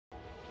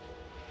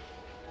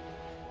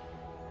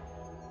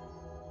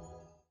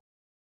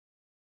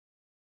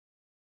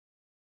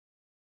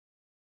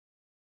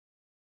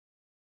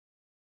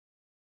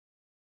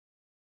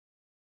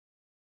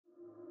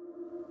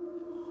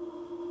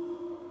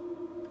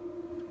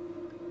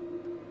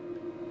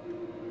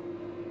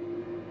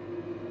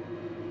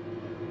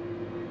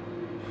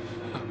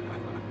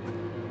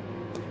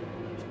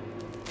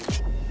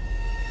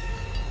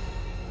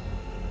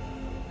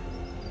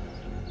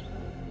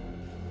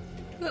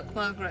havoc,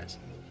 Margaret.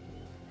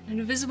 An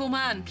invisible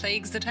man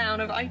plagues the town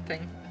of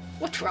Iping.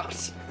 What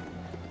rot.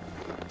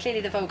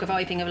 Clearly the folk of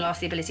Iping have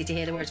lost the ability to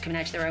hear the words coming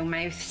out of their own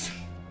mouths.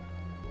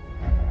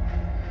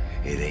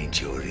 It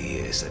ain't your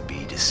ears that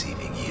be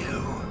deceiving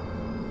you.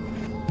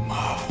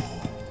 Marvel.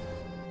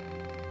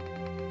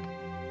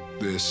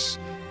 This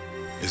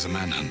is a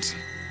manhunt.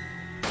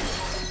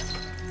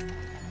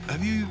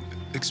 Have you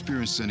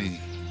experienced any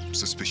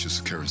suspicious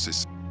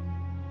occurrences?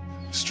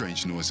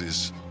 Strange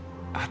noises?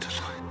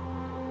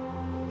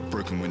 Adeline.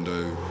 Broken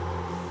window?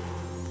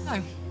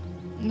 No.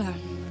 No.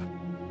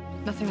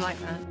 Nothing like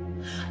that.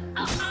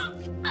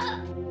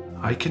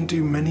 I can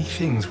do many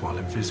things while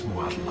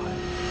invisible, Adeline.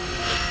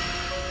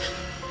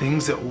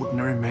 Things that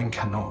ordinary men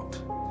cannot.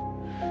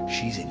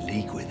 She's in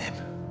league with him.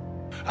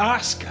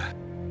 Ask her.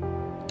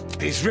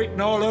 It's written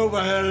all over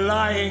her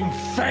lying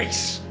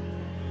face.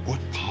 What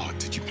part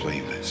did you play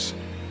in this?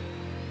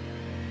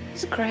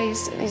 He's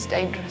crazed and he's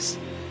dangerous.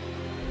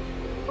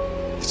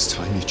 It's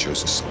time you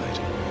chose a side.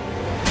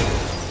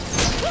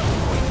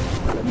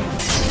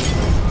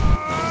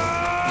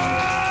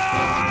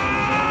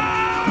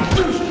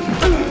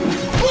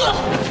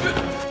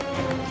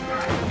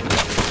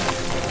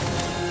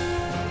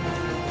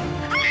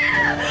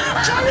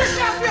 Show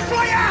yourself, you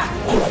player!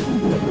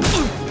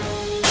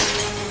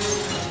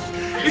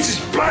 This is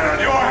blood on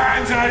your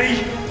hands,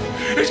 Eddie!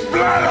 It's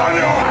blood on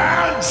your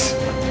hands!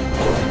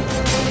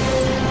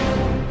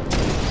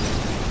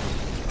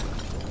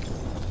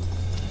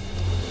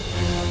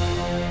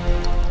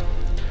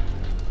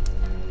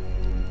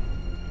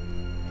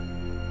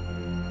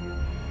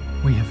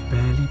 We have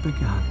barely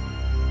begun.